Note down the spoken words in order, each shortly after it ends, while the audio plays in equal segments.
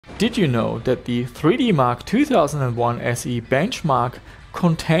Did you know that the 3DMark 2001 SE benchmark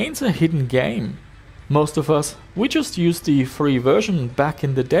contains a hidden game? Most of us, we just used the free version back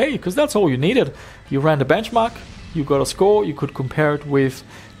in the day because that's all you needed. You ran the benchmark, you got a score, you could compare it with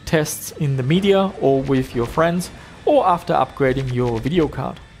tests in the media or with your friends or after upgrading your video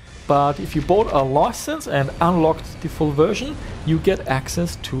card. But if you bought a license and unlocked the full version, you get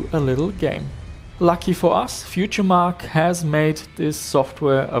access to a little game. Lucky for us, Futuremark has made this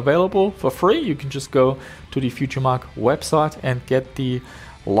software available for free. You can just go to the Futuremark website and get the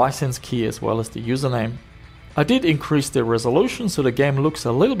license key as well as the username. I did increase the resolution so the game looks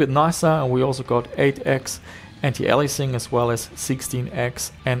a little bit nicer, and we also got 8x anti-aliasing as well as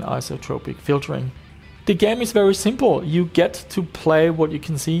 16x anisotropic filtering. The game is very simple. You get to play what you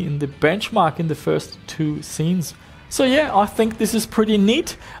can see in the benchmark in the first two scenes. So yeah, I think this is pretty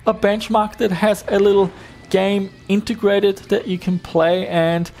neat. A benchmark that has a little game integrated that you can play,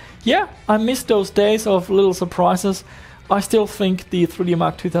 and yeah, I miss those days of little surprises. I still think the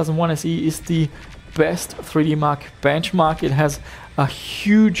 3DMark 2001 SE is the best 3DMark benchmark. It has a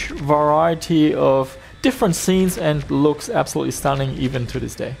huge variety of different scenes and looks absolutely stunning even to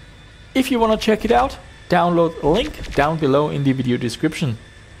this day. If you want to check it out, download the link down below in the video description.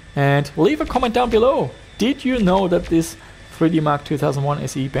 And leave a comment down below. Did you know that this 3DMark 2001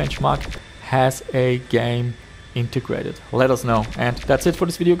 SE benchmark has a game integrated? Let us know. And that's it for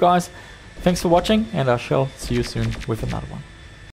this video, guys. Thanks for watching, and I shall see you soon with another one.